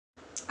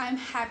I'm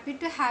happy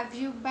to have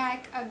you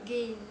back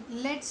again.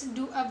 Let's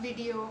do a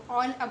video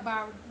all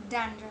about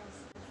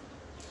dandruff.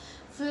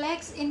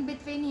 Flex in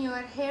between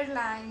your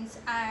hairlines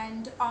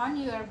and on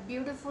your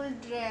beautiful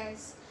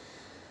dress.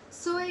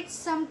 So it's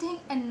something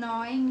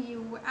annoying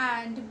you,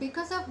 and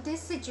because of this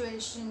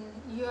situation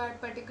you are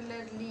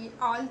particularly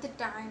all the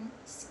time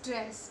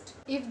stressed.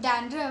 If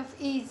dandruff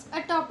is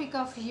a topic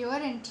of your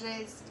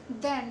interest,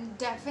 then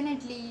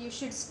definitely you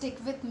should stick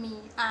with me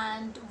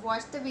and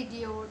watch the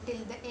video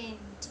till the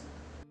end.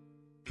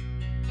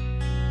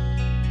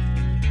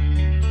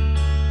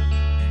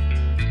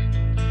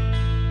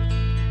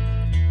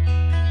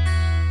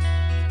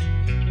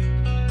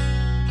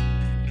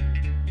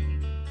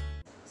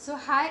 So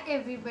hi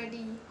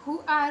everybody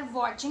who are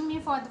watching me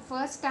for the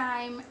first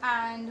time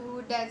and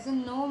who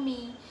doesn't know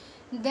me.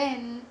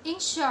 Then in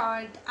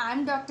short,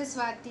 I'm Dr.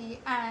 Swati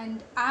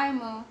and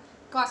I'm a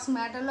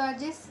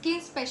cosmetologist, skin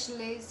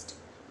specialist,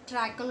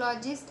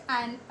 trichologist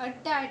and a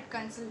diet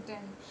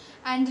consultant,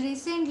 and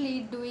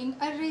recently doing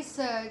a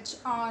research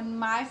on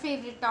my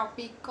favorite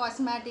topic,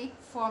 cosmetic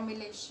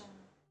formulation.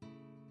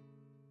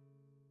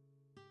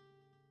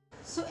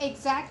 So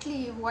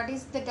exactly what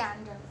is the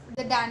dandruff?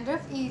 The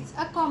dandruff is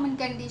a common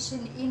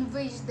condition in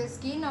which the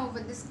skin over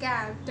the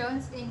scalp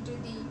turns into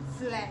the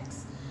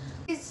flax.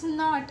 It's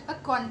not a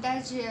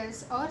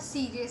contagious or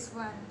serious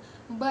one,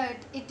 but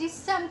it is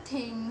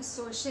something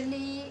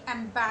socially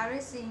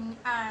embarrassing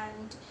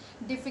and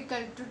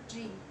difficult to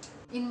treat.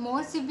 In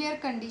more severe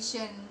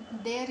condition,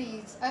 there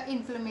is a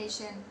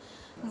inflammation,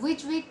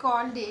 which we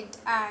called it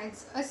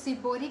as a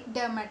seborrheic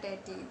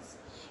dermatitis.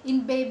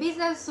 In babies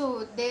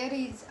also, there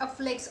is a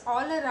flex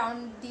all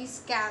around the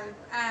scalp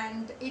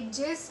and it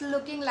just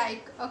looking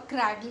like a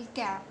cradle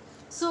cap.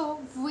 So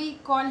we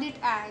called it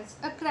as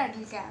a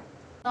cradle cap.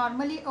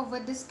 Normally over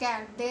the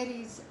scalp there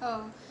is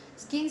a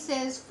skin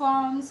cells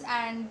forms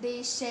and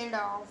they shed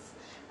off,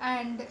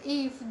 and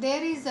if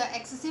there is a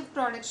excessive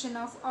production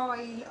of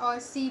oil or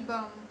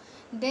sebum,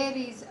 there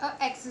is a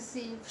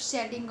excessive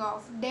shedding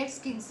of dead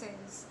skin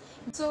cells.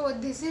 So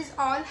this is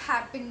all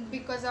happened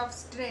because of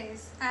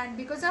stress, and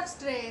because of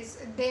stress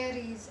there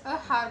is a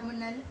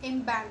hormonal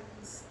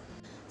imbalance.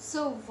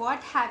 So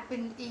what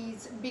happened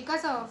is,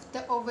 because of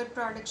the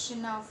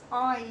overproduction of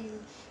oil,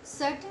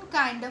 certain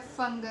kind of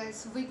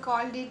fungus, we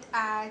called it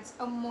as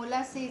a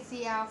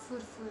Mollassacia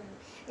furfur.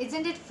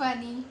 Isn't it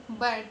funny?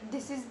 But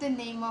this is the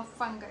name of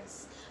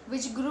fungus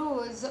which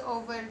grows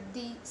over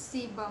the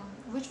sebum,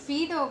 which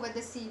feed over the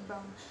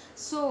sebum.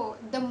 So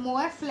the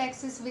more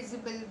flex is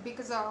visible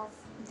because of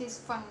this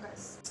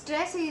fungus.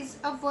 Stress is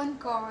a one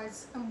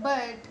cause,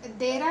 but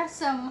there are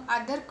some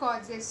other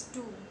causes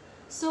too.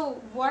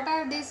 So what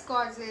are these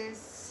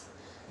causes?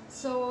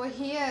 So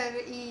here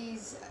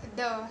is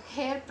the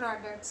hair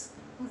products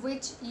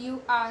which you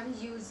are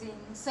using,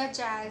 such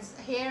as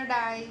hair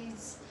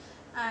dyes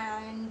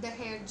and the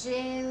hair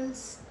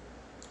gels,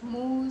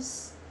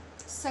 mousse,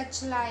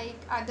 such like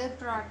other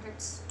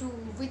products too,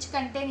 which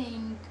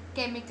containing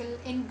chemical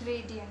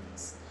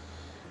ingredients.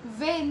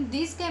 When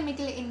these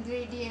chemical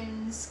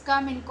ingredients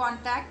come in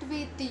contact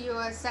with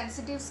your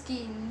sensitive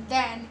skin,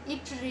 then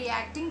it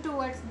reacting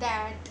towards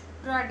that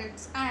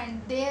products and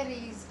there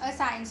is a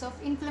signs of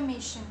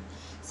inflammation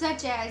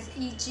such as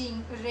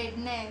itching,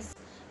 redness,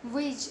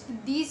 which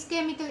these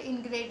chemical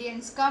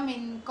ingredients come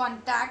in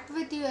contact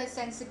with your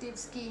sensitive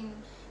skin.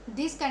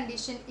 This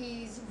condition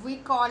is, we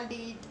called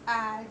it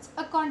as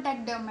a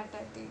contact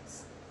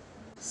dermatitis.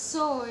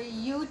 So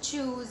you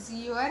choose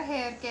your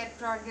hair care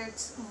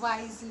products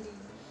wisely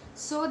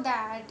so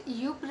that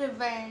you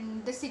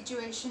prevent the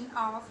situation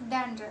of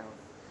dandruff.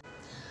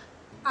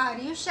 Are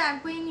you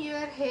shampooing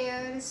your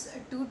hairs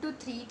 2 to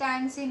 3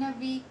 times in a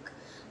week?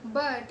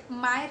 But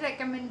my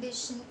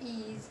recommendation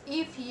is,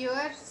 if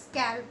your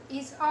scalp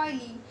is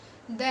oily,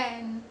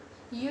 then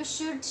you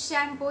should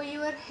shampoo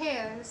your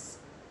hairs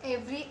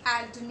every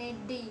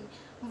alternate day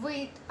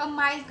with a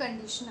mild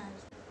conditioner.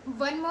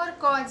 One more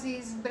cause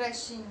is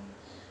brushing.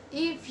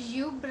 If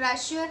you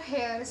brush your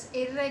hairs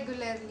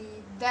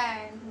irregularly,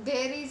 then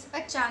there is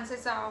a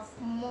chances of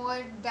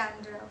more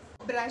dandruff.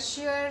 Brush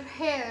your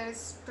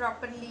hairs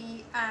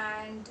properly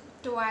and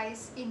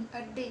twice in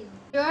a day.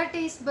 Your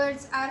taste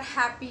buds are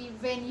happy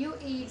when you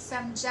eat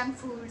some junk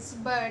foods,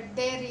 but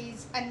there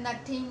is a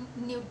nothing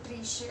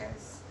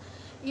nutritious.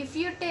 If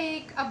you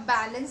take a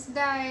balanced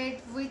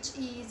diet which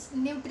is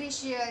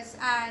nutritious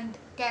and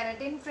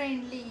keratin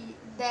friendly,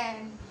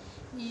 then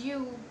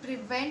you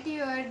prevent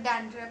your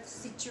dandruff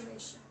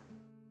situation.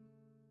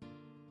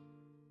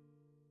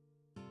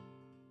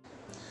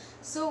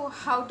 So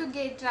how to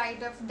get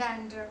rid of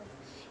dandruff?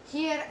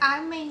 Here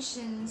I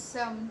mention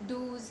some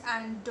do's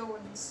and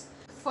don'ts.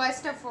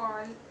 First of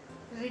all,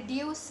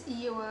 reduce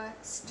your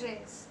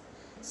stress.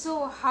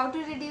 So how to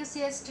reduce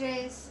your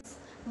stress?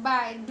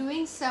 By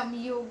doing some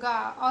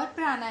yoga or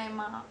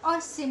pranayama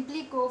or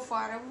simply go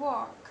for a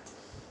walk.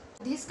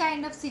 This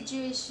kind of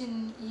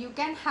situation you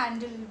can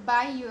handle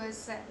by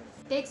yourself.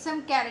 Take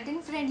some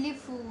keratin friendly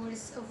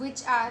foods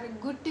which are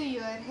good to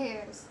your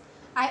hairs.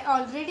 I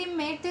already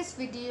made this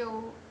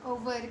video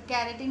over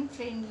keratin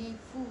friendly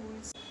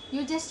foods.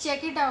 You just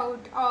check it out,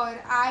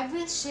 or I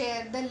will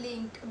share the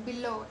link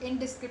below in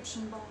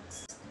description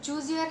box.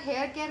 Choose your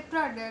hair care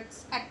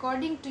products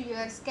according to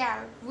your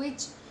scalp,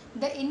 which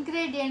the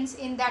ingredients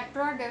in that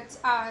products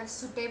are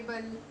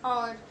suitable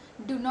or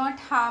do not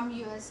harm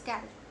your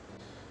scalp.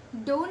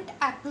 Don't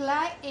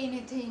apply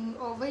anything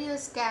over your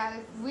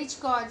scalp which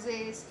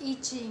causes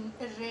itching,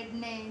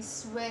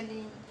 redness,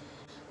 swelling.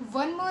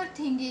 One more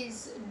thing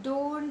is,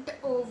 don't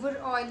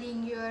over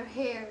oiling your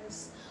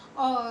hairs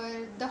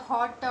or the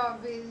hot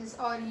towels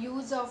or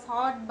use of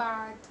hot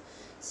bath,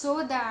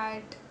 so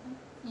that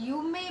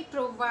you may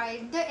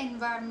provide the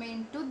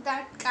environment to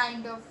that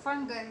kind of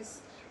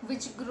fungus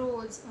which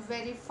grows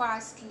very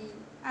fastly,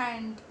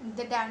 and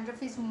the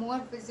dandruff is more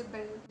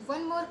visible.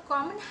 One more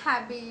common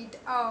habit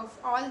of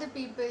all the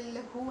people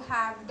who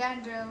have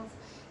dandruff,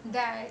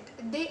 that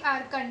they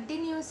are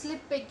continuously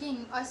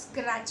picking or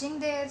scratching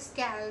their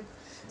scalp,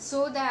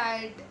 so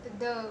that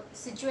the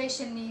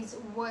situation is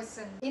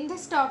worsened. In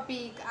this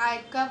topic, I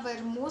cover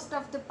most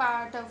of the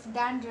part of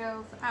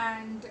dandruff,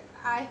 and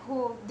I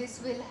hope this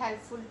will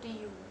helpful to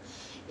you.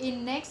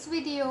 In next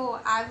video,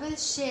 I will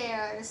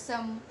share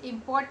some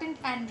important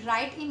and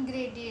right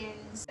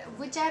ingredients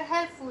which are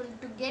helpful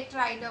to get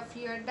rid of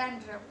your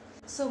dandruff.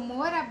 So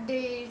more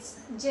updates,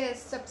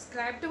 just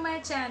subscribe to my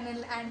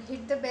channel and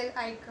hit the bell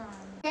icon.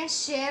 You can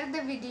share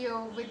the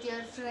video with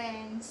your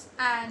friends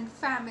and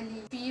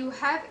family. If you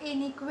have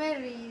any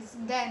queries,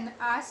 then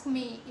ask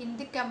me in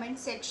the comment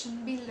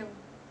section below.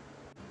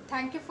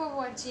 Thank you for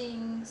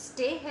watching.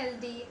 Stay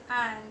healthy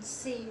and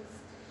safe.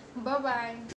 Bye bye.